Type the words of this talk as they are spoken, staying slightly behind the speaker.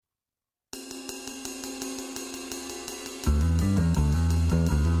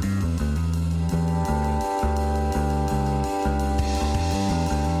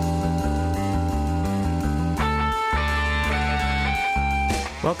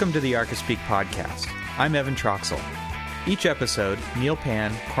Welcome to the ArchiSpeak podcast. I'm Evan Troxel. Each episode, Neil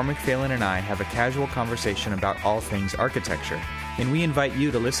Pan, Cormac Phelan, and I have a casual conversation about all things architecture, and we invite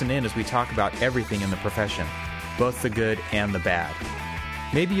you to listen in as we talk about everything in the profession, both the good and the bad.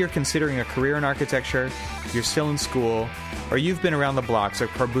 Maybe you're considering a career in architecture, you're still in school, or you've been around the blocks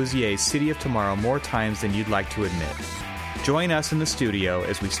of Corbusier's City of Tomorrow more times than you'd like to admit. Join us in the studio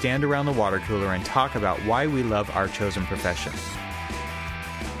as we stand around the water cooler and talk about why we love our chosen profession.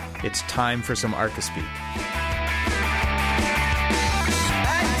 It's time for some ArchiSpeak.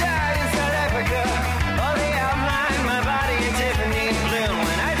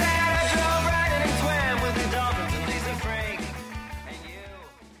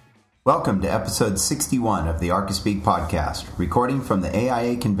 Welcome to episode 61 of the ArchiSpeak podcast, recording from the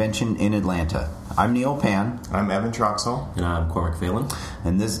AIA convention in Atlanta. I'm Neil Pan. I'm Evan Troxel. And I'm Cormac Phelan.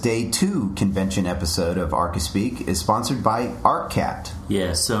 And this Day 2 convention episode of ArchiSpeak is sponsored by ArcCat.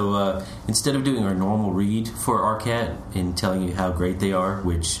 Yeah, so instead of doing our normal read for ArcCat and telling you how great they are,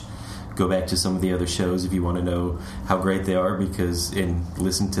 which go back to some of the other shows if you want to know how great they are, and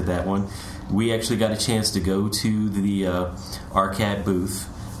listen to that one, we actually got a chance to go to the ArcCat booth,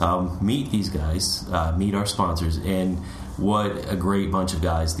 meet these guys, meet our sponsors, and what a great bunch of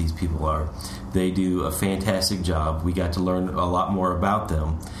guys these people are. They do a fantastic job. We got to learn a lot more about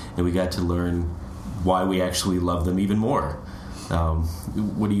them, and we got to learn why we actually love them even more.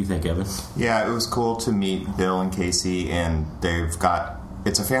 What do you think, Evan? Yeah, it was cool to meet Bill and Casey, and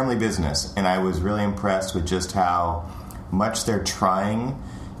it's a family business, and I was really impressed with just how much they're trying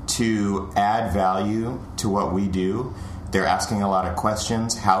to add value to what we do. They're asking a lot of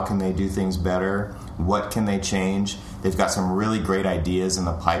questions. How can they do things better? What can they change? They've got some really great ideas in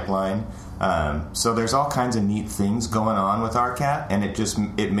the pipeline. So there's all kinds of neat things going on with ArcCat, and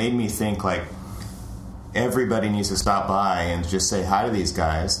it made me think like everybody needs to stop by and just say hi to these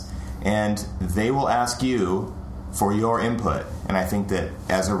guys, and they will ask you for your input. And I think that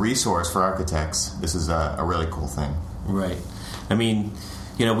as a resource for architects, this is a really cool thing. Right. I mean,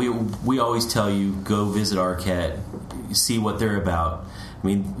 you know, we always tell you, go visit ArcCat, see what they're about. I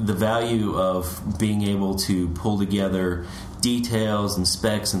mean, the value of being able to pull together details and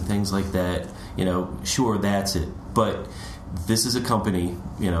specs and things like that, you know, sure, that's it. But this is a company,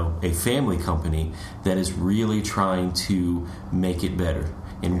 you know, a family company that is really trying to make it better,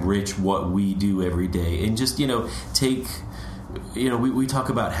 enrich what we do every day, and just, you know, take... You know, we talk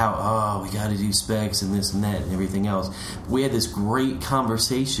about how, we got to do specs and this and that and everything else. We had this great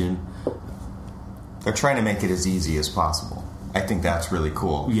conversation. They're trying to make it as easy as possible. I think that's really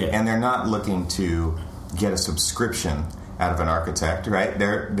cool. Yeah. And they're not looking to get a subscription out of an architect, right?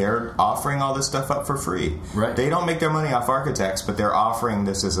 They're offering all this stuff up for free. Right. They don't make their money off architects, but they're offering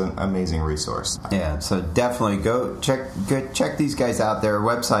this as an amazing resource. Yeah, so definitely go check these guys out. Their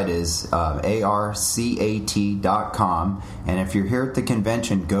website is arcat.com, and if you're here at the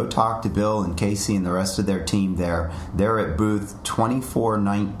convention, go talk to Bill and Casey and the rest of their team there. They're at booth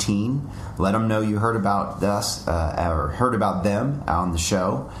 2419. Let them know you heard about us or heard about them on the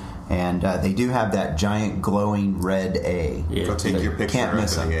show. And they do have that giant glowing red A. Yeah, go take your picture can't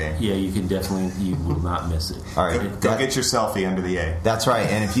miss under the A. Yeah, you will not miss it. All right, go get your selfie under the A. That's right.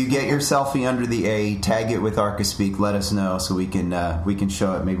 And if you get your selfie under the A, tag it with ArchiSpeak. Let us know so we can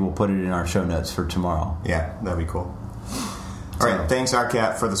show it. Maybe we'll put it in our show notes for tomorrow. Yeah, that'd be cool. All right, thanks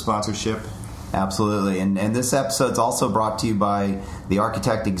ArcCat for the sponsorship. Absolutely. And this episode's also brought to you by the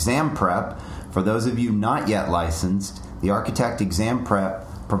Architect Exam Prep. For those of you not yet licensed, the Architect Exam Prep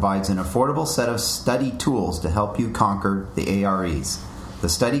provides an affordable set of study tools to help you conquer the AREs. The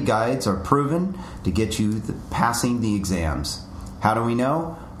study guides are proven to get you passing the exams. How do we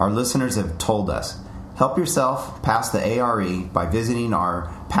know? Our listeners have told us. Help yourself pass the ARE by visiting our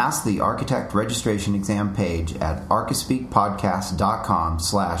Pass the Architect Registration Exam page at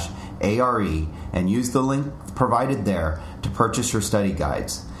archispeakpodcast.com/ARE and use the link provided there to purchase your study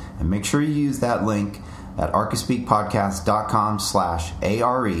guides. And make sure you use that link at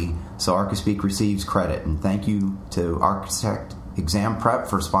archispeakpodcast.com/ARE so ArchiSpeak receives credit. And thank you to Architect Exam Prep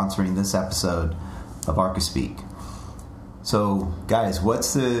for sponsoring this episode of ArchiSpeak. So, guys,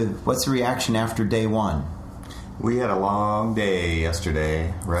 what's the reaction after day one? We had a long day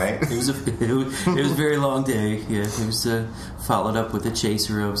yesterday, right? It was a very long day. Yeah, it was followed up with a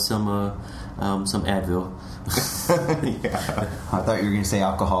chaser of some Advil. Yeah. I thought you were going to say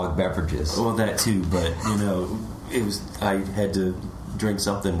alcoholic beverages. Well, that too, but you know, I had to drink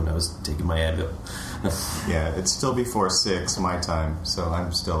something when I was taking my Advil. Yeah, it's still before 6 my time, so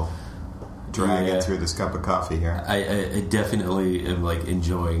I'm still dragging Yeah. through this cup of coffee here. I definitely am like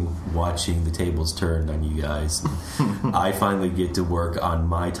enjoying watching the tables turn on you guys. I finally get to work on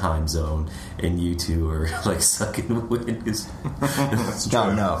my time zone, and you two are like sucking wind.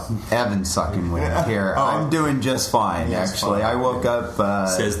 No, Evan's sucking wind here. Oh. I'm doing just fine, Yes, actually. fine. I woke up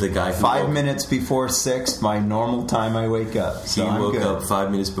Says the guy who 5 woke- minutes before 6, my normal time I wake up. He So I'm woke good. up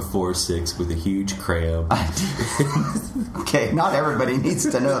 5 minutes before 6 with a huge cram. Okay, not everybody needs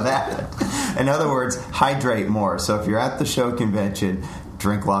to know that. In other words, hydrate more. So if you're at the show convention,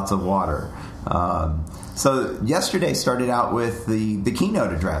 drink lots of water. So yesterday started out with the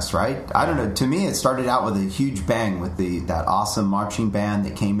keynote address, right? I don't know. To me, it started out with a huge bang with that awesome marching band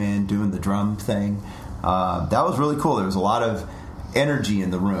that came in doing the drum thing. That was really cool. There was a lot of energy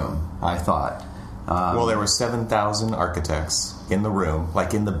in the room, I thought. Well, there were 7,000 architects in the room,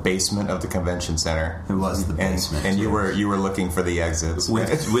 like in the basement of the convention center. It was the basement. And you were looking for the exits.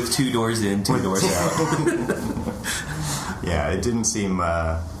 with 2 doors in, 2 doors out. Yeah, it didn't seem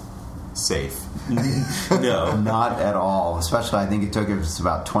safe. No. Not at all. Especially, I think it took us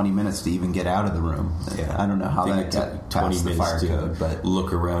about 20 minutes to even get out of the room. Yeah. I don't know how I think that it got took 20 past the minutes fire to code, but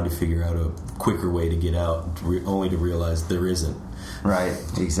look around to figure out a quicker way to get out, only to realize there isn't. right,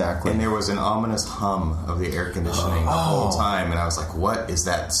 exactly. And there was an ominous hum of the air conditioning the whole time, and I was like, what is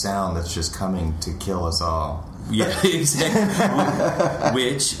that sound that's just coming to kill us all? Yeah, exactly.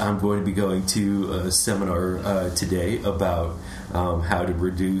 Which I'm going to be going to a seminar today about how to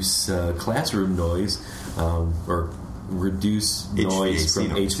reduce classroom noise or reduce noise from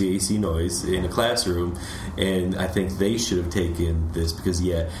HVAC noise in a classroom, and I think they should have taken this because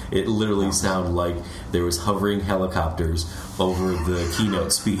it literally sounded like there was hovering helicopters over the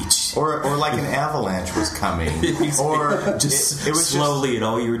keynote speech. Or like an avalanche was coming. Or just it was slowly, and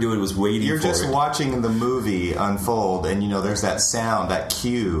all you were doing was waiting You're for just it. watching the movie unfold, and there's that sound, that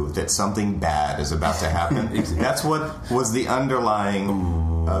cue that something bad is about to happen. Exactly. That's what was the underlying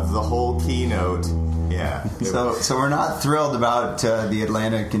of the whole keynote. Yeah. So we're not thrilled about the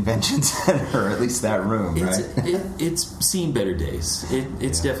Atlanta Convention Center, or at least that room, right? It's seen better days.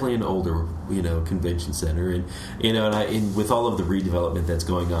 It's definitely an older, convention center, and and with all of the redevelopment that's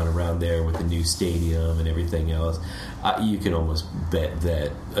going on around there with the new stadium and everything else, you can almost bet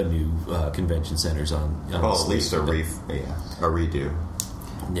that a new convention center's on. Well, at least a redo.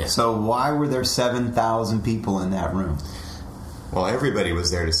 Yeah. So why were there 7,000 people in that room? Well, everybody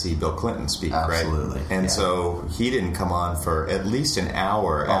was there to see Bill Clinton speak, Absolutely, right? And yeah. so he didn't come on for at least an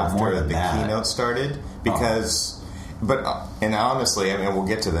hour more after than the that. keynote started because, and honestly, I mean, we'll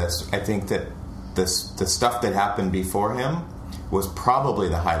get to this. I think that the stuff that happened before him was probably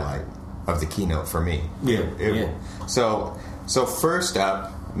the highlight of the keynote for me. Yeah. So first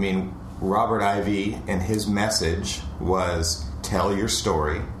up, I mean, Robert Ivy and his message was tell your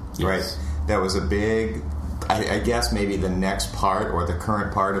story, Yes. right? That was a big, I guess maybe the next part or the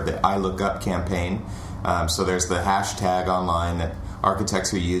current part of the I Look Up campaign. So there's the hashtag online that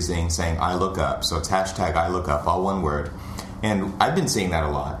architects are using saying I Look Up. So it's hashtag I Look Up, all one word. And I've been seeing that a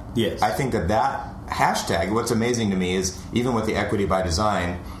lot. Yes. I think that hashtag, what's amazing to me is even with the Equity by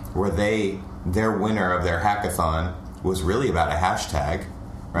Design, where their winner of their hackathon was really about a hashtag,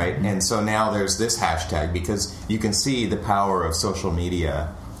 right? Mm-hmm. And so now there's this hashtag because you can see the power of social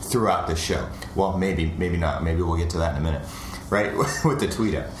media throughout the show. Well, maybe not. Maybe we'll get to that in a minute, right? With the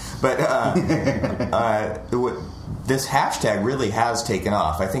tweet up. But this hashtag really has taken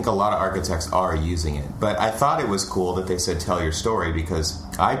off. I think a lot of architects are using it. But I thought it was cool that they said tell your story because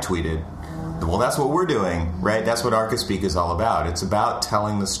I tweeted, well, that's what we're doing, right? That's what ArchiSpeak is all about. It's about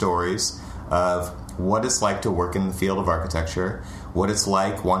telling the stories of what it's like to work in the field of architecture, what it's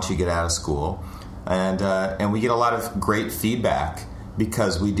like once you get out of school. And we get a lot of great feedback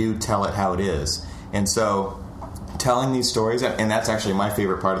because we do tell it how it is. And so telling these stories, and that's actually my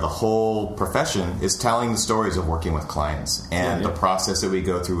favorite part of the whole profession, is telling the stories of working with clients and the process that we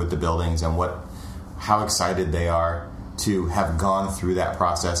go through with the buildings and how excited they are to have gone through that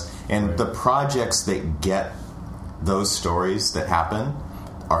process. And the projects that get those stories that happen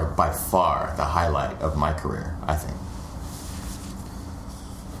are by far the highlight of my career, I think.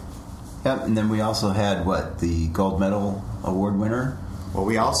 Yep, and then we also had, the Gold Medal Award winner? Well,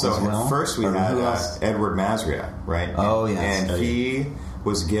 we also, well? first we Or had who else? Edward Masria, right? Oh, yes. And he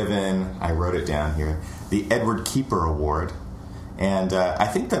was given, I wrote it down here, the Edward Keeper Award. And I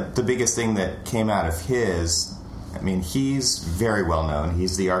think that the biggest thing that came out of his, I mean, he's very well known.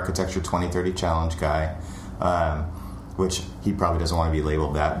 He's the Architecture 2030 Challenge guy, which he probably doesn't want to be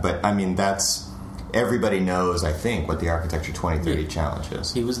labeled that. But, I mean, everybody knows, I think, what the Architecture 2030 Challenge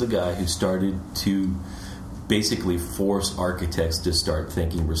is. He was the guy who started to basically force architects to start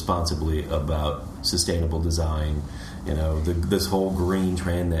thinking responsibly about sustainable design. You know, this whole green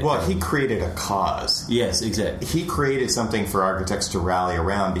trend that... Well, he created a cause. Yes, exactly. He created something for architects to rally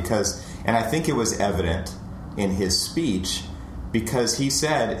around because, and I think it was evident in his speech, because he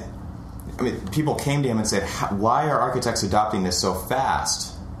said, I mean, people came to him and said, why are architects adopting this so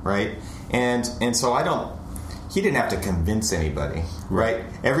fast, right? And so he didn't have to convince anybody, right?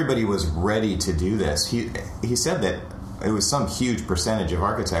 Everybody was ready to do this. He said that it was some huge percentage of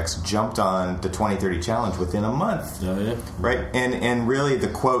architects jumped on the 2030 challenge within a month. Oh, yeah. Right? And really the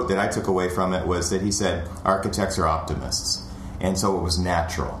quote that I took away from it was that he said, architects are optimists. And so it was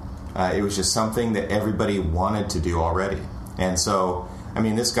natural. It was just something that everybody wanted to do already. And so, I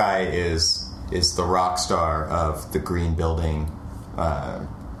mean, this guy is the rock star of the green building,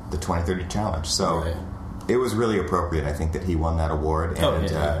 the 2030 challenge. So Right. It was really appropriate, I think, that he won that award. And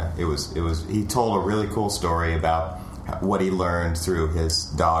it was he told a really cool story about what he learned through his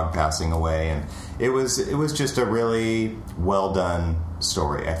dog passing away, and it was just a really well done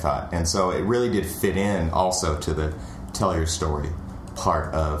story, I thought. And so it really did fit in also to the tell your story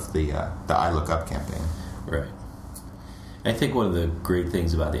part of the I Look Up campaign. Right. I think one of the great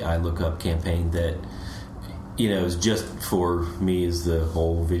things about the I Look Up campaign that, you know, is just for me as the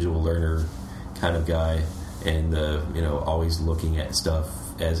whole visual learner kind of guy, and you know, always looking at stuff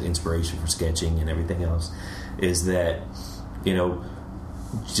as inspiration for sketching and everything else, is that, you know,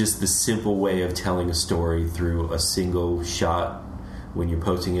 just the simple way of telling a story through a single shot when you're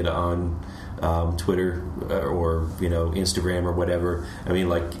posting it on Twitter or, you know, Instagram or whatever. I mean,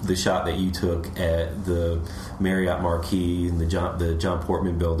 like the shot that you took at the Marriott Marquis and the John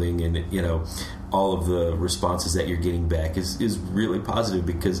Portman building, and, you know, all of the responses that you're getting back is really positive,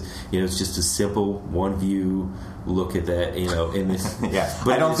 because, you know, it's just a simple one view look at that, you know. And this, yeah,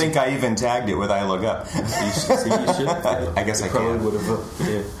 but I don't think I even tagged it with I Look Up. You should. I guess I probably would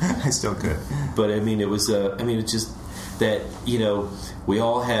have. I still could. But I mean, it was. I mean, it's just that, you know, we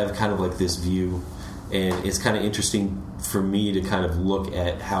all have kind of like this view, and it's kind of interesting for me to kind of look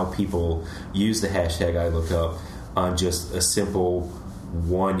at how people use the hashtag I Look Up on just a simple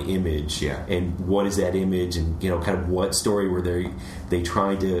one image, yeah. And what is that image, and, you know, kind of what story were they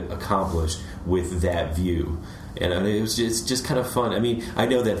trying to accomplish with that view. And I mean, it's just kind of fun. I mean, I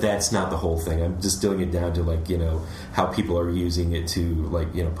know that that's not the whole thing. I'm distilling it down to, like, you know, how people are using it to,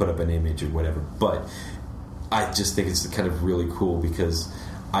 like, you know, put up an image or whatever. But I just think it's kind of really cool, because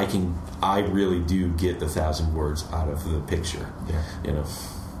I really do get the 1,000 words out of the picture. Yeah. You know.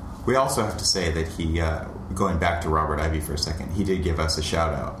 We also have to say that he, going back to Robert Ivy for a second, he did give us a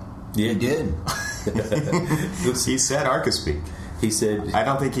shout out. Yeah, He did. He said Archispeak. He said, I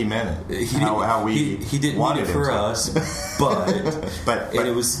don't think he meant it. He didn't mean it for us, but and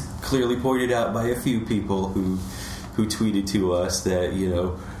it was clearly pointed out by a few people who tweeted to us that, you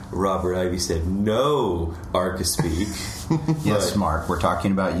know, Robert Ivy said no Archispeak. Yes, Mark, we're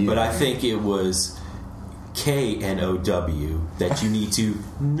talking about you. But I think it was KNOW that you need to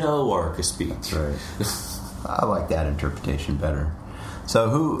know Archispeak. Right. I like that interpretation better. So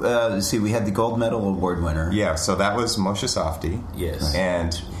who? Let's see, we had the gold medal award winner. Yeah, so that was Moshe Safdie. Yes.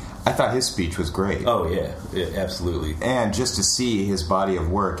 And I thought his speech was great. Oh, yeah, absolutely. And just to see his body of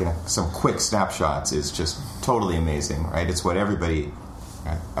work in some quick snapshots is just totally amazing, right? It's what everybody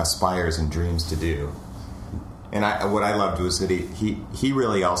aspires and dreams to do. And what I loved was that he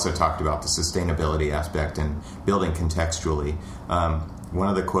really also talked about the sustainability aspect and building contextually. One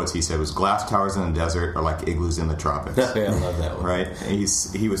of the quotes he said was, "Glass towers in the desert are like igloos in the tropics." Yeah, I love that one. Right?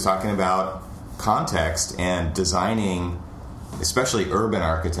 He was talking about context and designing, especially urban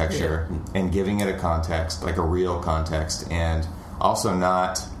architecture, and giving it a context, like a real context, and also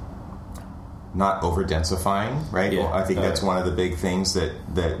not over-densifying, right? Yeah. Well, I think that's one of the big things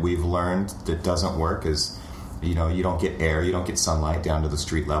that we've learned that doesn't work is, you know, you don't get air, you don't get sunlight down to the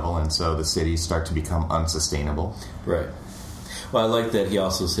street level, and so the cities start to become unsustainable. Right. Well, I like that he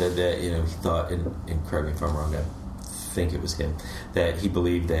also said that, you know, he thought, and correct me if I'm wrong, I think it was him, that he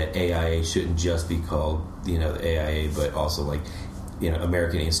believed that AIA shouldn't just be called, you know, the AIA, but also, like, you know,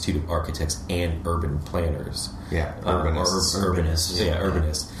 American Institute of Architects and Urban Planners. Yeah, urbanists. Urbanists. Yeah,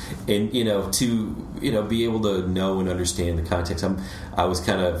 urbanists. And, you know, to, you know, be able to know and understand the context. I was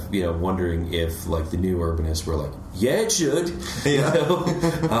kind of, you know, wondering if, like, the new urbanists were like, yeah, it should. Yeah. You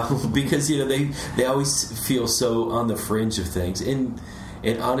know? Because, you know, they always feel so on the fringe of things. And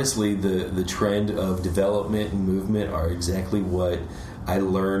honestly, the trend of development and movement are exactly what I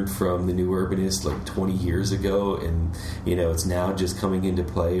learned from the new urbanists like 20 years ago, and, you know, it's now just coming into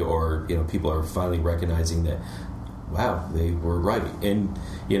play, or, you know, people are finally recognizing that wow, they were right. And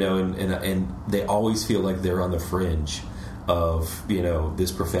and they always feel like they're on the fringe of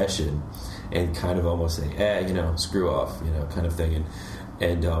this profession, and kind of almost say, screw off, kind of thing.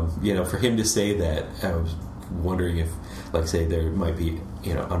 And for him to say that, I was wondering if, like, say, there might be,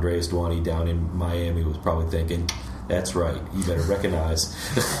 Andreas Duani down in Miami was probably thinking, that's right, you better recognize.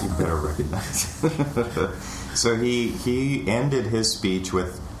 You better recognize. So he ended his speech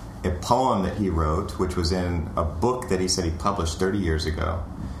with a poem that he wrote, which was in a book that he said he published 30 years ago.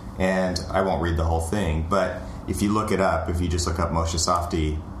 And I won't read the whole thing, but if you look it up, if you just look up Moshe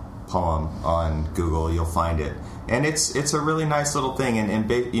Safdie poem on Google, you'll find it. And it's a really nice little thing. And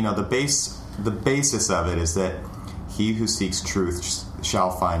the basis of it is that he who seeks truth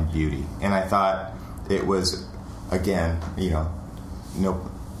shall find beauty. And I thought it was, again,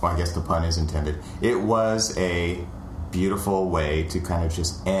 I guess the pun is intended. It was a beautiful way to kind of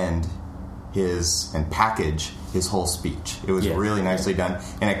just end and package his whole speech. It was really nicely done,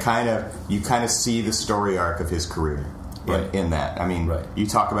 and you kind of see the story arc of his career in that. I mean, you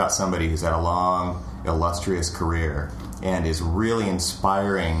talk about somebody who's had a long, illustrious career and is really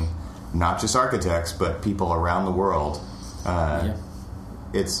inspiring not just architects but people around the world.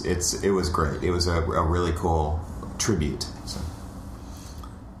 It was great. It was a really cool tribute.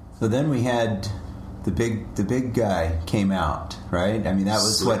 So then we had the big guy came out, right? I mean, that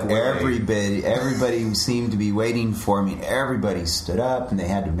was Slick what Willie. everybody seemed to be waiting for. I mean, everybody stood up, and they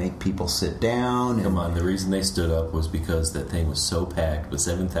had to make people sit down. Come on, the reason they stood up was because that thing was so packed with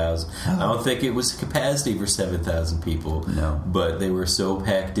 7,000. I don't think it was capacity for 7,000 people. No. But they were so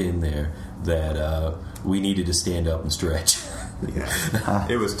packed in there that we needed to stand up and stretch. Yeah,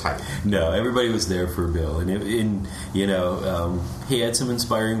 it was tight. No, everybody was there for Bill, and he had some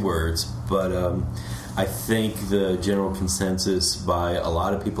inspiring words, but I think the general consensus by a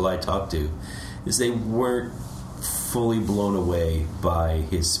lot of people I talked to is they weren't fully blown away by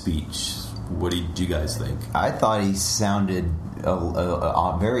his speech. What did you guys think? I thought he sounded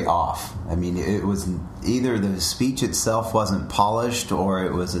very off. I mean, it was either the speech itself wasn't polished, or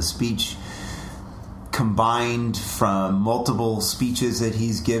it was a speech combined from multiple speeches that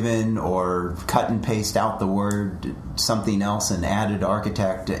he's given, or cut and paste out the word something else and added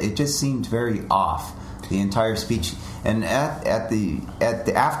architect. It just seemed very off, the entire speech. And at the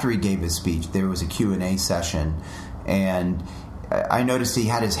after he gave his speech, there was a Q&A session, and I noticed he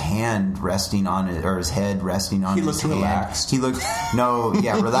had his hand resting on it, or his head resting on his hand. He looked relaxed. He looked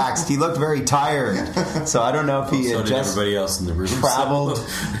relaxed. He looked very tired. So I don't know if he So had did just everybody else in the room traveled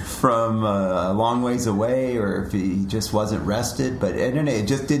from a long ways away, or if he just wasn't rested. But I don't know, it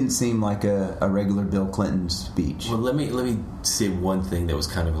just didn't seem like a regular Bill Clinton speech. Well, let me say one thing that was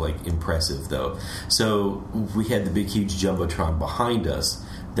kind of like impressive, though. So we had the big, huge jumbotron behind us.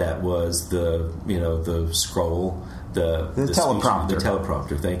 That was the scroll. The teleprompter. The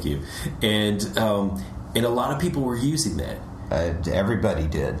teleprompter, thank you. And a lot of people were using that. Everybody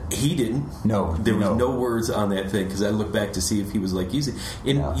did. He didn't. No. There was no words on that thing, because I looked back to see if he was like using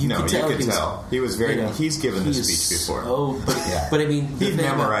it. And you could tell. He was very... he's given the speech before. But I mean... He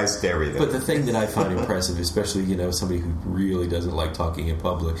memorized everything. But the thing that I find impressive, especially, somebody who really doesn't like talking in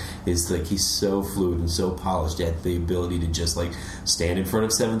public, is like he's so fluid and so polished at the ability to just like stand in front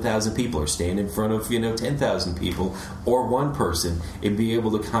of 7,000 people, or stand in front of 10,000 people, or one person, and be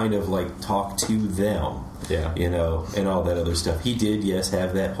able to kind of like talk to them. Yeah. And all that other stuff. He did, yes,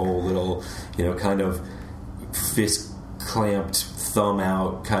 have that whole little, kind of fist clamped, thumb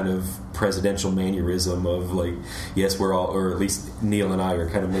out kind of presidential mannerism of like, yes, we're all, or at least Neil and I are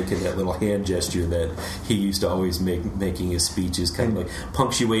kind of making that little hand gesture that he used to always making his speeches, kind of like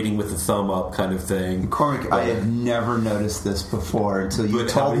punctuating with the thumb up kind of thing. Cormac, I have never noticed this before until you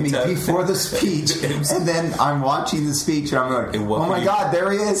told me before the speech, and then I'm watching the speech and I'm going, oh my God,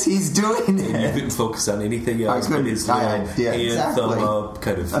 there he is, he's doing it. And you couldn't focus on anything else but his hand, thumb up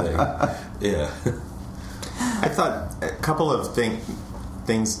kind of thing. Yeah. I thought a couple of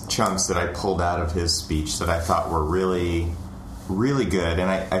chunks that I pulled out of his speech that I thought were really, really good, and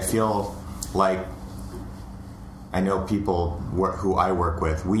I feel like I know people who I work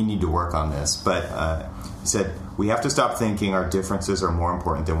with, we need to work on this, but he said, we have to stop thinking our differences are more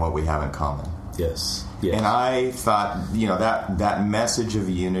important than what we have in common. Yes. And I thought, that message of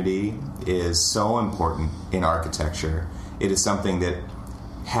unity is so important in architecture. It is something that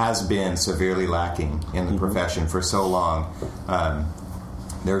has been severely lacking in the profession for so long.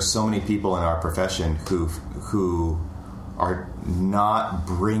 There are so many people in our profession who are not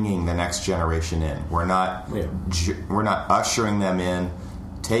bringing the next generation in. We're not ushering them in,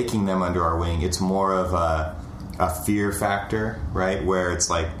 taking them under our wing. It's more of a fear factor, right? Where it's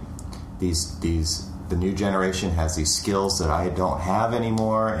like these the new generation has these skills that I don't have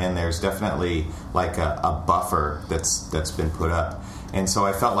anymore, and there's definitely like a buffer that's been put up. And so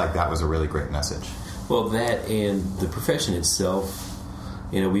I felt like that was a really great message. Well, that and the profession itself,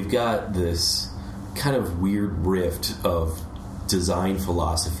 we've got this kind of weird rift of design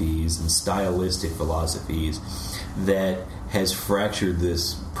philosophies and stylistic philosophies that has fractured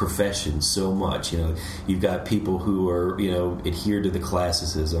this profession so much. You've got people who are, adhere to the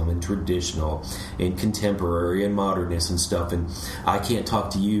classicism and traditional and contemporary and modernist and stuff, and I can't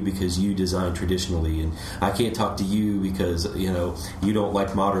talk to you because you design traditionally, and I can't talk to you because, you don't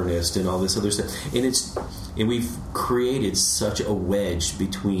like modernist and all this other stuff. And we've created such a wedge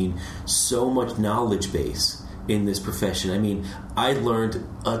between so much knowledge base in this profession. I mean, I learned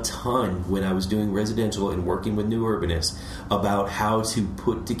a ton when I was doing residential and working with new urbanists about how to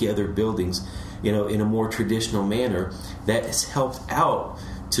put together buildings, in a more traditional manner that has helped out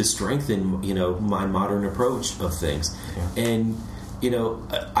to strengthen, my modern approach of things. Yeah. And,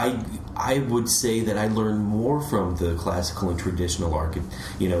 I would say that I learned more from the classical and traditional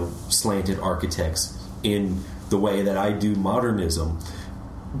slanted architects in the way that I do modernism,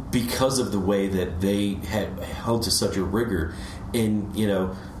 because of the way that they had held to such a rigor. And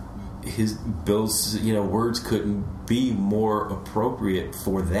Bill's words couldn't be more appropriate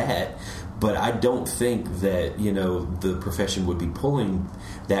for that. But I don't think that the profession would be pulling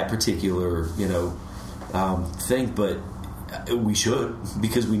that particular thing, but we should,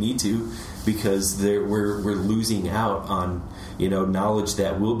 because we need to, because we're losing out on knowledge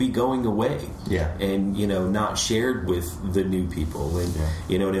that will be going away, and not shared with the new people, and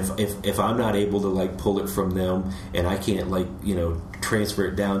and if I'm not able to pull it from them, and I can't transfer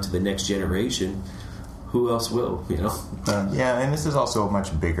it down to the next generation, who else will? And this is also a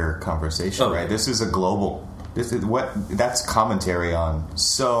much bigger conversation, right? This is a global. That's commentary on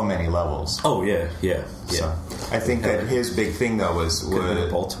so many levels. Oh yeah. So I think that his big thing though was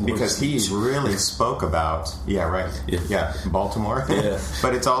because he really spoke about Baltimore. Yeah.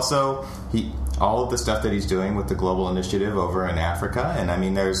 But it's also all of the stuff that he's doing with the global initiative over in Africa, and I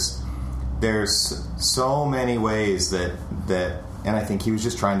mean there's so many ways that and I think he was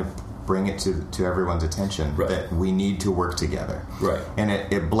just trying to bring it to everyone's attention, that we need to work together. Right. And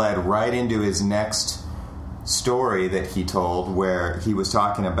it bled right into his next story that he told, where he was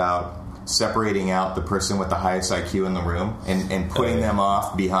talking about separating out the person with the highest IQ in the room and putting them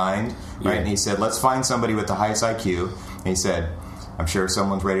off behind, right? And he said, let's find somebody with the highest IQ. And he said, I'm sure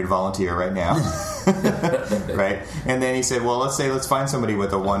someone's ready to volunteer right now. Right? And then he said, well, let's find somebody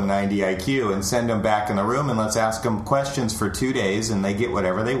with a 190 IQ and send them back in the room, and let's ask them questions for 2 days, and they get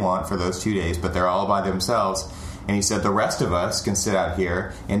whatever they want for those 2 days, but they're all by themselves. And he said the rest of us can sit out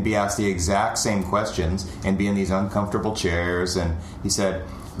here and be asked the exact same questions and be in these uncomfortable chairs. And he said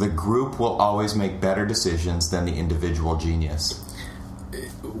the group will always make better decisions than the individual genius.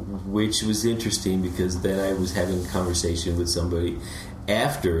 Which was interesting, because then I was having a conversation with somebody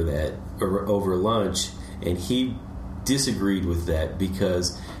after that, or over lunch, and he disagreed with that,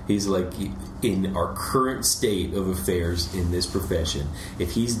 because he's like, in our current state of affairs in this profession,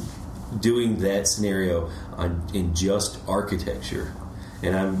 if he's doing that scenario in just architecture,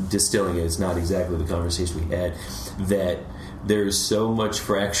 and I'm distilling it, it's not exactly the conversation we had, that there's so much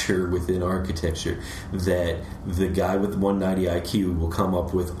fracture within architecture that the guy with 190 IQ will come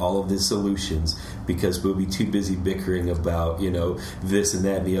up with all of the solutions, because we'll be too busy bickering about, this and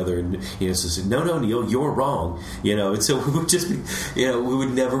that and the other, and, so no, Neil, you're wrong, and so we would just be, we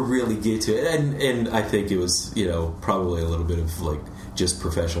would never really get to it, and I think it was, probably a little bit of just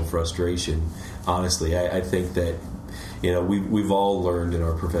professional frustration. Honestly, I think that we've all learned in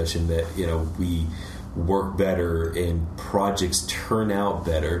our profession that we work better and projects turn out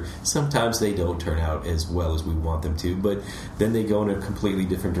better. Sometimes they don't turn out as well as we want them to, but then they go in a completely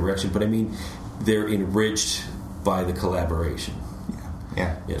different direction. But I mean, they're enriched by the collaboration.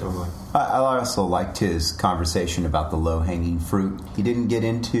 Yeah, totally. I also liked his conversation about the low-hanging fruit. He didn't get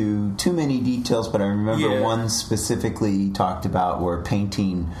into too many details, but I remember one specifically he talked about, where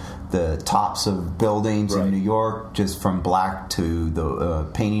painting the tops of buildings in New York just from black to the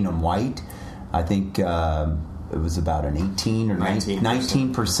painting them white. I think it was about an 18 or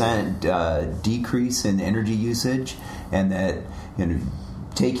 19% decrease in energy usage, and that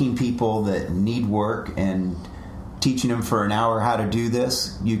taking people that need work and teaching them for an hour how to do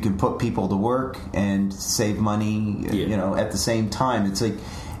this, you can put people to work and save money, at the same time. It's like,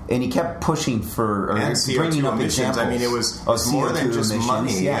 and he kept pushing for, and CO2 emissions. Examples. I mean, it was more than just emissions,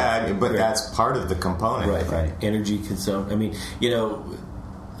 money, but that's part of the component. Right. Energy consumption. I mean,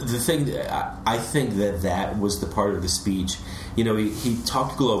 the thing, I think that was the part of the speech. He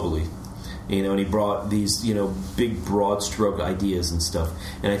talked globally, and he brought these, big broad stroke ideas and stuff.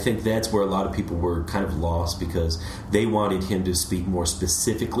 And I think that's where a lot of people were kind of lost, because they wanted him to speak more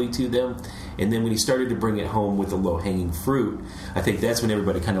specifically to them. And then when he started to bring it home with the low-hanging fruit, I think that's when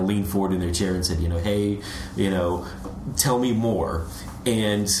everybody kind of leaned forward in their chair and said, hey, tell me more.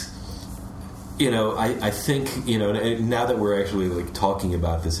 And I think, now that we're actually like talking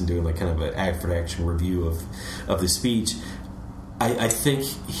about this and doing like kind of an act-for-action review of the speech, I think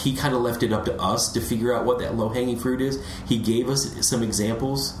he kind of left it up to us to figure out what that low-hanging fruit is. He gave us some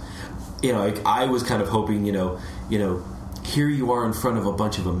examples. I was kind of hoping, here you are in front of a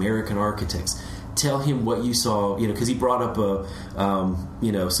bunch of American architects. Tell him what you saw, because he brought up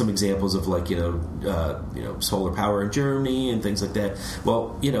some examples of like solar power in Germany and things like that.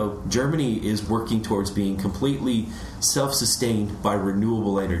 Well, Germany is working towards being completely self-sustained by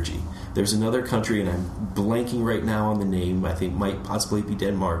renewable energy. There's another country, and I'm blanking right now on the name, I think might possibly be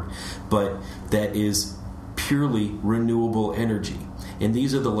Denmark, but that is purely renewable energy. And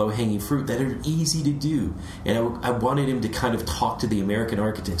these are the low-hanging fruit that are easy to do. And I wanted him to kind of talk to the American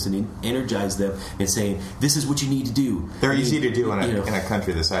architects and energize them and saying, this is what you need to do. They're easy to do in a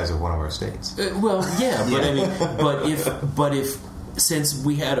country the size of one of our states. But if since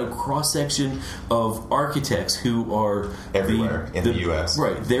we had a cross-section of architects who are everywhere in the U.S.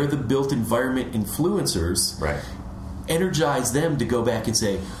 Right. They're the built environment influencers. Right. Energize them to go back and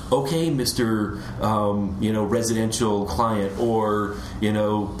say, okay, Mr. Residential client or,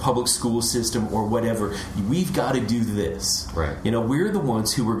 public school system or whatever, we've got to do this. Right. We're the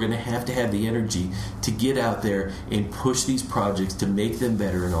ones who are going to have the energy to get out there and push these projects to make them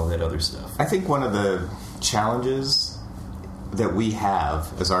better and all that other stuff. I think one of the challenges that we have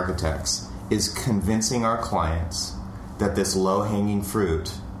as architects is convincing our clients that this low-hanging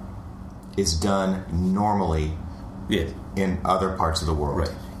fruit is done normally in other parts of the world.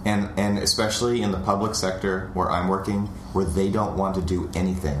 Right. And especially in the public sector where I'm working, where they don't want to do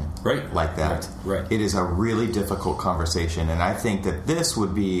anything like that. Right. It is a really difficult conversation, and I think that this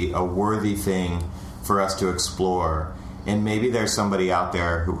would be a worthy thing for us to explore. And maybe there's somebody out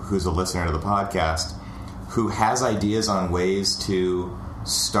there who's a listener to the podcast who has ideas on ways to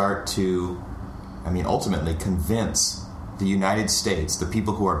start to, ultimately convince the United States, the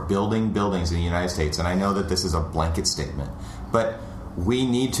people who are building buildings in the United States, and I know that this is a blanket statement, but we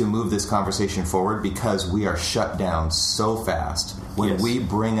need to move this conversation forward because we are shut down so fast when we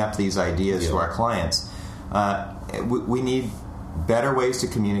bring up these ideas to our clients. We need better ways to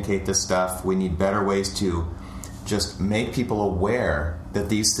communicate this stuff. We need better ways to just make people aware that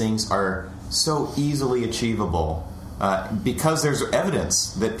these things are so easily achievable because there's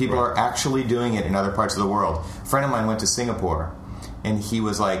evidence that people are actually doing it in other parts of the world. A friend of mine went to Singapore, and he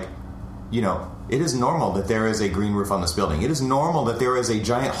was like, it is normal that there is a green roof on this building. It is normal that there is a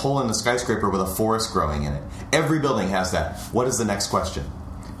giant hole in the skyscraper with a forest growing in it. Every building has that. What is the next question?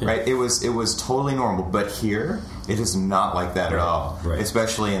 Yeah. Right? It was totally normal. But here, it is not like that at all,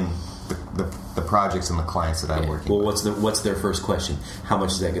 especially in the projects and the clients that I'm working with. Well, what's their first question? How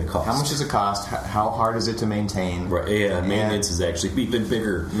much is that going to cost? How much does it cost? How hard is it to maintain? Right. Yeah, maintenance is actually even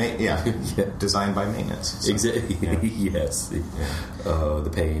bigger. Designed by maintenance. So, exactly. Yes.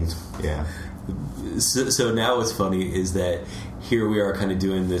 The pain. Yeah. So now what's funny is that here we are kind of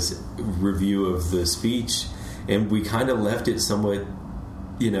doing this review of the speech, and we kind of left it somewhat,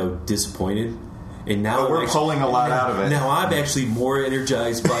 disappointed. And now we're pulling a lot out of it. Now I'm actually more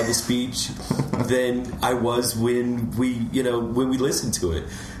energized by the speech than I was when we listened to it.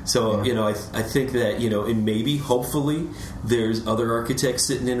 So I think that and maybe hopefully there's other architects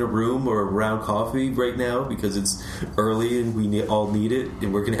sitting in a room or around coffee right now because it's early and we all need it,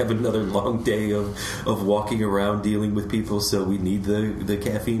 and we're going to have another long day of walking around dealing with people. So we need the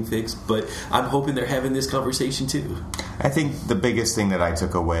caffeine fix. But I'm hoping they're having this conversation too. I think the biggest thing that I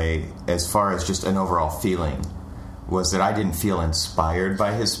took away as far as just an overall feeling was that I didn't feel inspired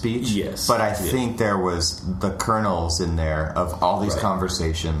by his speech. Yes. But I think there was the kernels in there of all these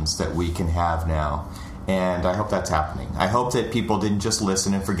conversations that we can have now. And I hope that's happening. I hope that people didn't just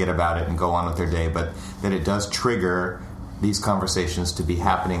listen and forget about it and go on with their day, but that it does trigger these conversations to be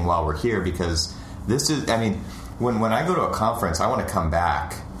happening while we're here, because this is, when I go to a conference, I want to come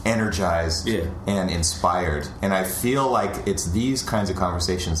back energized and inspired, and I feel like it's these kinds of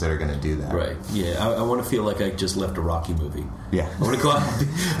conversations that are going to do that. Right. Yeah. I want to feel like I just left a Rocky movie. Yeah. I want to go out.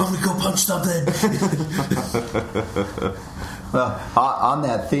 I want to go punch something. Well, on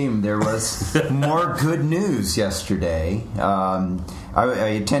that theme, there was more good news yesterday. I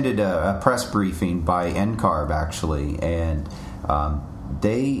attended a press briefing by NCARB, actually, and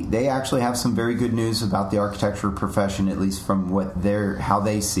they actually have some very good news about the architecture profession, at least from how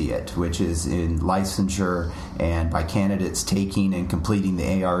they see it, which is in licensure and by candidates taking and completing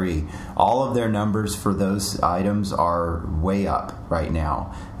the ARE. All of their numbers for those items are way up right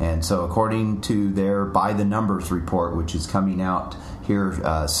now. And so according to their By the Numbers report, which is coming out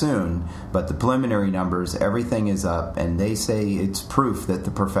here soon, but the preliminary numbers, everything is up, and they say it's proof that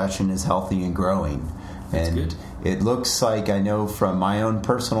the profession is healthy and growing. That's and good. It looks like, I know from my own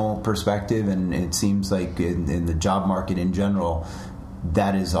personal perspective, and it seems like in the job market in general,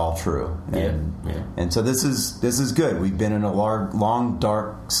 that is all true. And so this is good. We've been in a long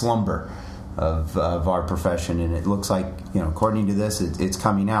dark slumber of our profession, and it looks like, according to this, it's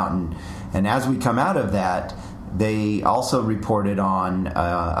coming out. And as we come out of that, they also reported on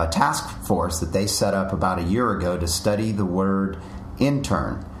a task force that they set up about a year ago to study the word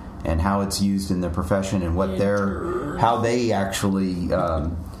intern and how it's used in the profession, and how they actually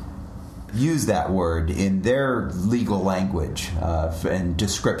use that word in their legal language and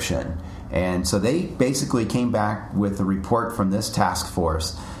description. And so they basically came back with a report from this task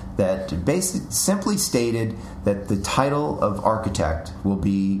force that basically simply stated that the title of architect will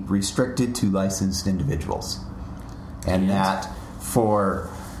be restricted to licensed individuals, and that for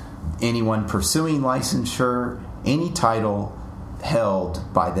anyone pursuing licensure, any title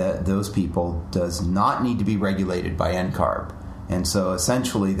held by those people does not need to be regulated by NCARB. And so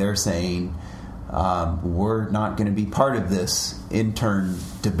essentially they're saying, we're not going to be part of this intern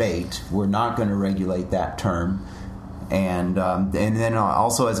debate. We're not going to regulate that term. And then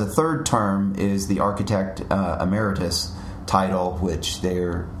also as a third term is the architect emeritus title, which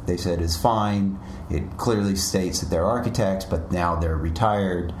they said is fine. It clearly states that they're architects, but now they're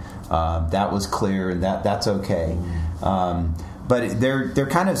retired. That was clear, and that's okay. But they're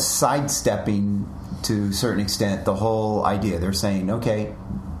kind of sidestepping to a certain extent the whole idea. They're saying, okay,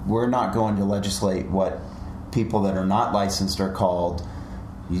 we're not going to legislate what people that are not licensed are called.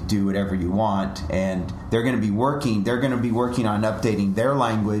 You do whatever you want, and they're going to be working on updating their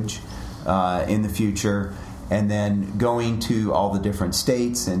language in the future, and then going to all the different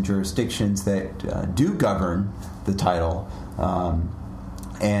states and jurisdictions that do govern the title.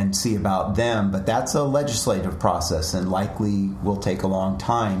 And see about them, but that's a legislative process and likely will take a long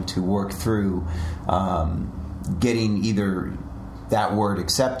time to work through getting either that word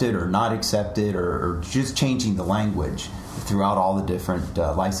accepted or not accepted, or just changing the language throughout all the different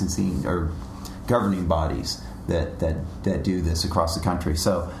licensing or governing bodies that do this across the country.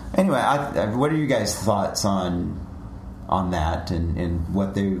 So anyway, what are you guys' thoughts on that and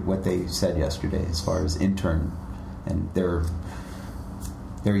what they said yesterday as far as intern and their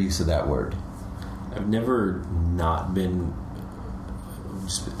use of that word? I've never been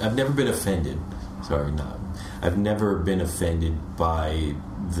offended. I've never been offended by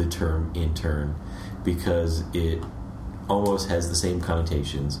the term intern, because it almost has the same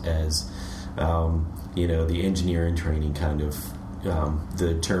connotations as the engineering training kind of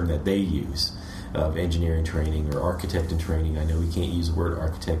the term that they use of engineering training or architect and training. I know we can't use the word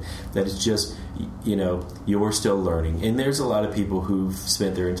architect. That is just, you're still learning. And there's a lot of people who've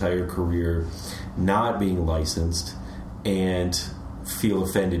spent their entire career not being licensed and feel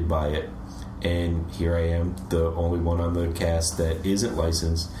offended by it. And here I am, the only one on the cast that isn't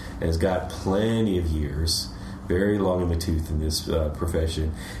licensed and has got plenty of years, very long in the tooth in this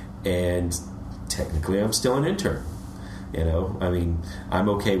profession. And technically I'm still an intern. I'm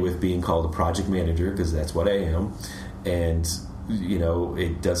okay with being called a project manager because that's what I am, and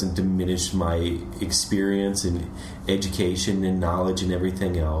it doesn't diminish my experience and education and knowledge and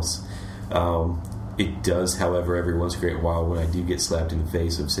everything else. It does, however, every once in a great while when I do get slapped in the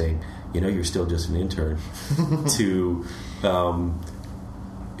face of saying, you're still just an intern, to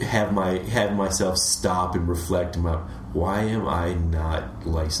have myself stop and reflect about, why am I not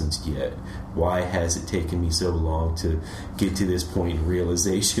licensed yet? Why has it taken me so long to get to this point in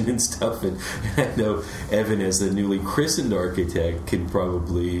realization and stuff? And I know Evan, as a newly christened architect, can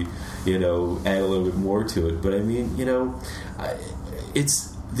probably, add a little bit more to it. But I mean,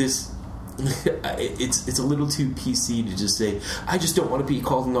 it's this. It's a little too PC to just say, I just don't want to be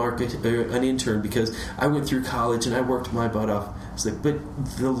called an intern because I went through college and I worked my butt off. It's like, but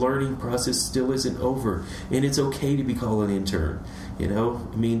the learning process still isn't over, and it's okay to be called an intern. Do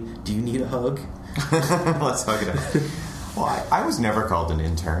you need a hug? Let's hug it up. Well, I was never called an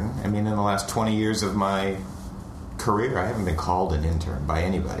intern. I mean, in the last 20 years of my career, I haven't been called an intern by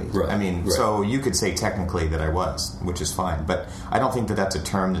anybody. Right. So you could say technically that I was, which is fine, but I don't think that that's a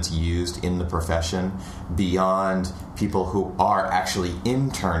term that's used in the profession beyond people who are actually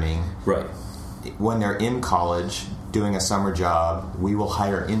interning. Right. When they're in college, doing a summer job. We will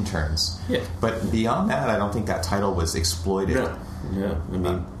hire interns. Yeah. But beyond that, I don't think that title was exploited. No. Yeah, I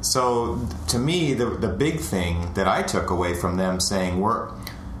mean, So to me, the big thing that I took away from them saying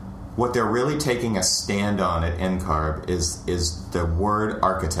what they're really taking a stand on at NCARB is the word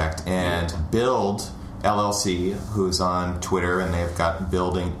architect, and Build LLC, who's on Twitter, and they've got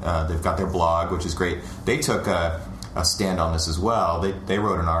their blog, which is great. They took a stand on this as well. They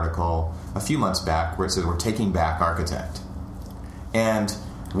wrote an article a few months back where it says we're taking back architect, and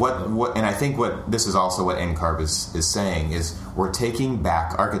and I think what this is also what NCARB is saying is we're taking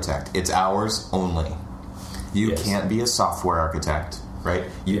back architect. It's ours only. You can't be a software architect, right?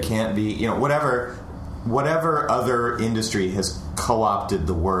 You can't be, whatever other industry has co-opted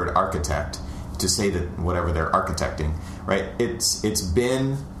the word architect to say that whatever they're architecting, right? It's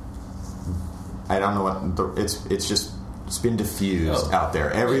been, I don't know it's been diffused out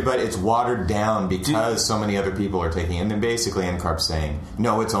there. Everybody, it's watered down because so many other people are taking it. And then basically NCARB's saying,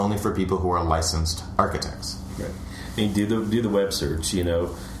 no, it's only for people who are licensed architects. Right. And do the web search,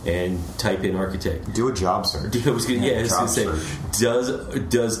 and type in architect. Do a job search. I was going to say,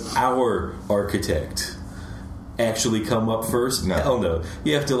 does our architect actually come up first? No. Hell no.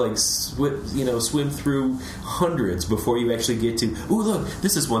 You have to swim through hundreds before you actually get to, ooh, look,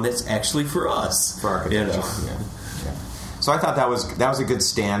 this is one that's actually for us. For architecture. Yeah. So I thought that was a good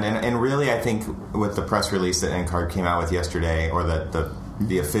stand, and really I think with the press release that NCARB came out with yesterday, or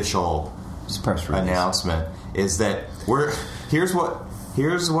the official press release announcement, is that here's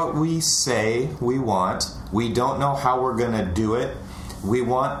what we say we want. We don't know how we're going to do it. We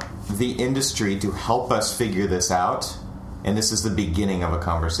want the industry to help us figure this out, and this is the beginning of a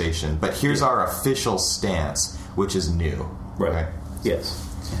conversation. But here's our official stance, which is new. Right. Yes.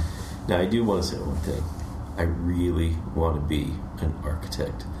 Now I do want to say one thing. I really want to be an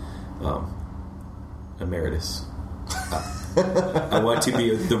architect, emeritus. I want to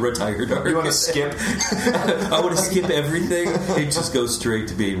be the retired architect. You want to skip? I want to skip everything and just go straight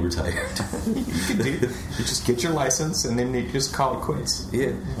to being retired. You can do it. You just get your license and then you just call it quits.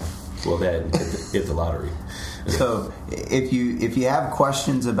 Yeah. Well, that hit the lottery. So, if you have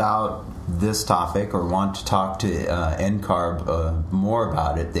questions about this topic or want to talk to NCARB more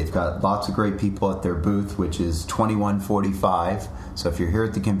about it, they've got lots of great people at their booth, which is 2145. So if you're here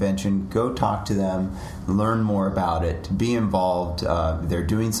at the convention, go talk to them, learn more about it, be involved. They're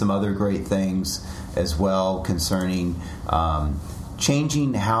doing some other great things as well concerning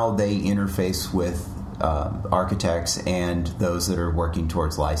changing how they interface with architects and those that are working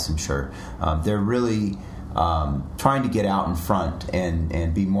towards licensure. They're really trying to get out in front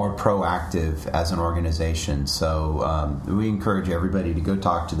and be more proactive as an organization. So we encourage everybody to go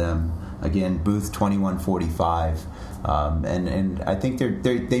talk to them. Again, booth 2145. And I think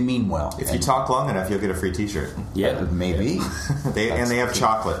they mean well. If you talk long enough, you'll get a free T-shirt. Yeah, maybe. They have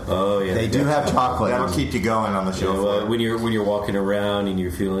chocolate. Oh yeah, they do have chocolate. That'll keep you going on the show floor. When you're walking around and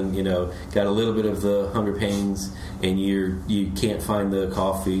you're feeling, got a little bit of the hunger pains, and you can't find the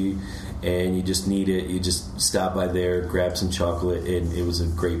coffee, and you just need it. You just stop by there, grab some chocolate, and it was a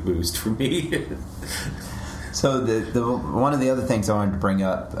great boost for me. So the one of the other things I wanted to bring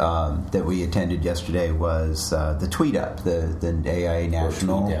up that we attended yesterday was the Tweet Up, the AIA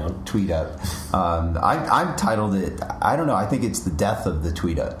National Tweet Up. I've titled it, I don't know, I think it's the death of the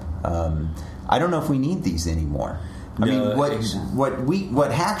Tweet Up. I don't know if we need these anymore. I mean, what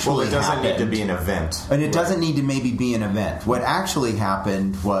actually it doesn't happened, need to be an event, and it doesn't need to maybe be an event. What actually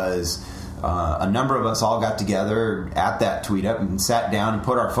happened was a number of us all got together at that Tweet Up and sat down and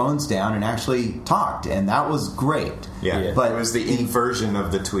put our phones down and actually talked, and that was great. Yeah. But it was the inversion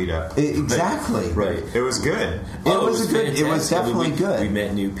of the Tweet Up. Exactly. Right. It was good. It was definitely good. We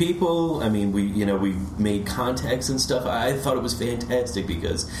met new people. I mean, we made contacts and stuff. I thought it was fantastic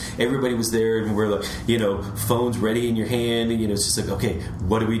because everybody was there, and we're like, phones ready in your hand, and it's just like, okay,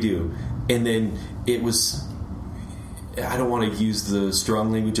 what do we do? And then it was, I don't want to use the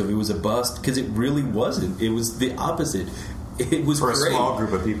strong language of it was a bust, because it really wasn't. It was the opposite. It was for great. A small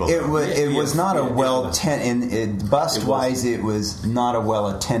group of people. It was not a bust-wise. It was not a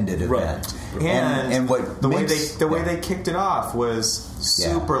well-attended event. Right. And what the way they kicked it off was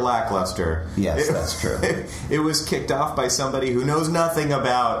super lackluster. Yes, that's true. It was kicked off by somebody who knows nothing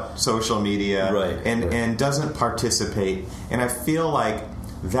about social media, and doesn't participate. And I feel like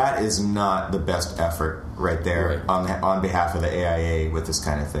that is not the best effort right there on behalf of the AIA with this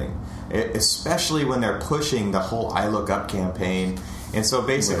kind of thing. Especially when they're pushing the whole I Look Up campaign. And so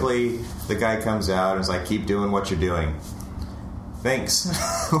basically the guy comes out and is like, keep doing what you're doing. Thanks.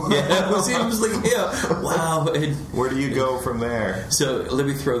 It was like, wow. And where do you go from there? So let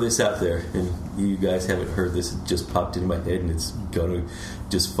me throw this out there. And you guys haven't heard this, it just popped into my head and it's going to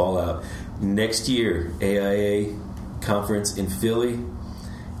just fall out. Next year, AIA conference in Philly.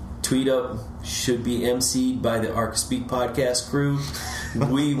 Tweet Up should be emceed by the ArcaSpeak podcast crew.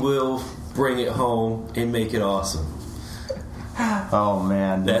 We will bring it home and make it awesome. Oh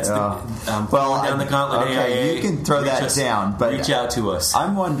man, that's I'm throwing down the gauntlet. Okay, AIA. you can throw that down, but reach out to us.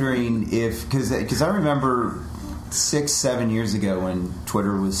 I'm wondering if because I remember 6-7 years ago when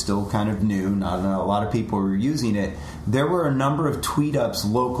Twitter was still kind of new, not a lot of people were using it. There were a number of tweet ups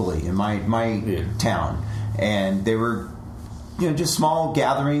locally in my town, and they were just small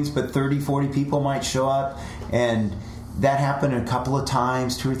gatherings, but 30-40 people might show up, and that happened a couple of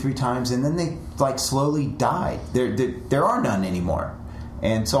times, 2 or 3 times, and then they slowly died. There are none anymore,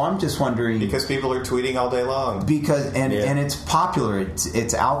 and so I'm just wondering because people are tweeting all day long. And it's popular.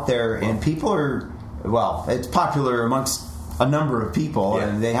 It's out there, and people are it's popular amongst a number of people,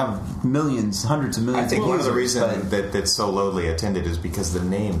 and they have millions, hundreds of millions. I think of one of the users, reasons that's so lowly attended is because the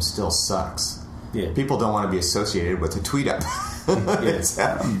name still sucks. Yeah. People don't want to be associated with a tweet up. Maybe that's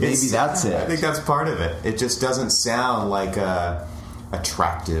it. I think that's part of it. It just doesn't sound like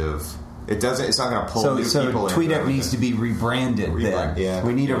attractive. It doesn't. It's not going to pull new people in. So tweet up needs to be rebranded. Then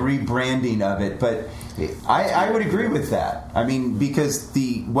we need a rebranding of it. But I would agree with that. I mean, because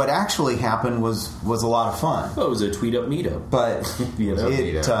what actually happened was a lot of fun. Oh, it was a tweet up meetup. But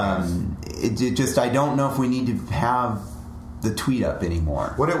it just I don't know if we need to have the tweet up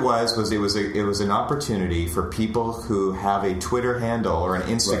anymore. What it was an opportunity for people who have a Twitter handle or an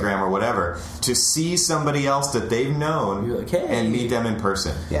Instagram or whatever to see somebody else that they've known and meet them in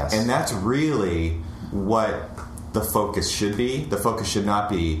person. Yes. And that's really what the focus should be. The focus should not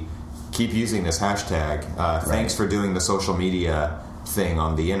be keep using this hashtag. Thanks for doing the social media thing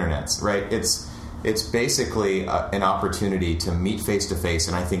on the internets. Right? It's basically an opportunity to meet face to face,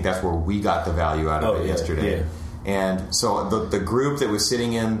 and I think that's where we got the value out of it yesterday. Yeah. And so the group that was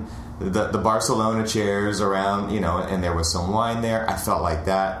sitting in the Barcelona chairs around, and there was some wine there, I felt like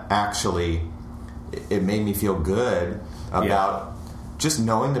that actually, it made me feel good about just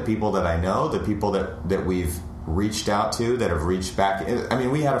knowing the people that I know, the people that we've reached out to, that have reached back. I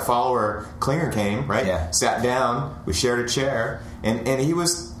mean, we had a follower, Klinger came, right? Yeah. Sat down, we shared a chair, and he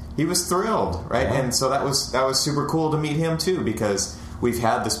was thrilled, right? Yeah. And so that was super cool to meet him too, because we've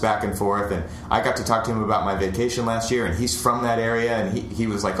had this back and forth, and I got to talk to him about my vacation last year, and he's from that area, and he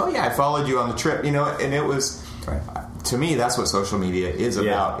was like, oh yeah, I followed you on the trip, and it was, to me, that's what social media is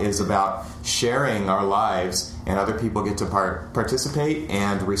about, is about sharing our lives, and other people get to participate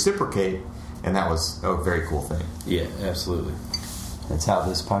and reciprocate, and that was a very cool thing. Yeah, absolutely. That's how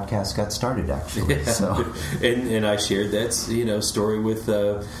this podcast got started, actually. So, and I shared that story with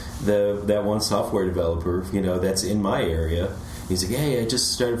that one software developer, that's in my area. He's like, hey, I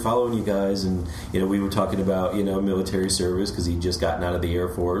just started following you guys, and we were talking about military service because he'd just gotten out of the Air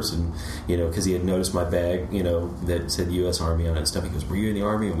Force, and because he had noticed my bag that said U.S. Army on it and stuff. He goes, were you in the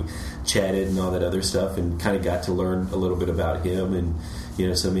Army? And we chatted and all that other stuff, and kind of got to learn a little bit about him and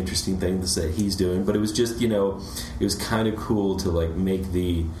some interesting things that he's doing. But it was just it was kind of cool to make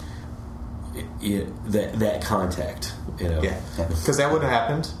that contact. Because that wouldn't have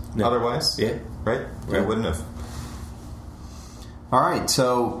happened otherwise. Yeah, right. It wouldn't have. All right,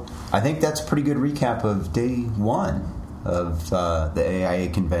 so I think that's a pretty good recap of day 1 of the AIA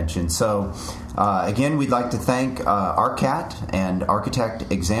convention. So, again, we'd like to thank ARCAT and Architect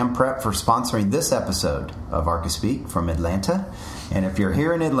Exam Prep for sponsoring this episode of ArcaSpeak from Atlanta. And if you're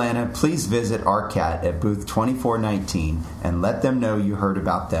here in Atlanta, please visit ARCAT at booth 2419 and let them know you heard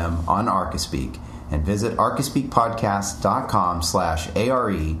about them on ArcaSpeak. And visit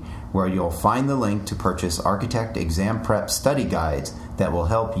arcaspeakpodcast.com/ARE, where you'll find the link to purchase Architect Exam Prep study guides that will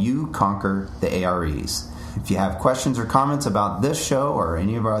help you conquer the AREs. If you have questions or comments about this show or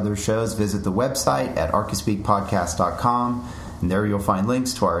any of our other shows, visit the website at arcaspeakpodcast.com, and there you'll find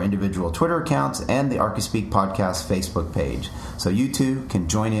links to our individual Twitter accounts and the ArcaSpeak Podcast Facebook page, so you too can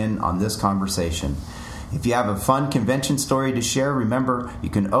join in on this conversation. If you have a fun convention story to share, remember, you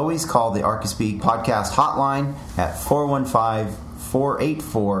can always call the ArcaSpeak Podcast hotline at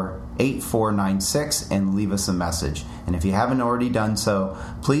 415-484-8496 and leave us a message. And if you haven't already done so,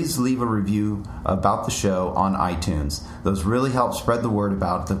 please leave a review about the show on iTunes. Those really help spread the word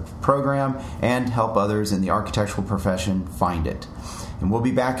about the program and help others in the architectural profession find it. And we'll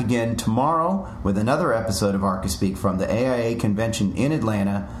be back again tomorrow with another episode of ArcaSpeak from the AIA convention in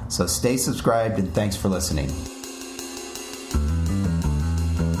Atlanta. So stay subscribed, and thanks for listening.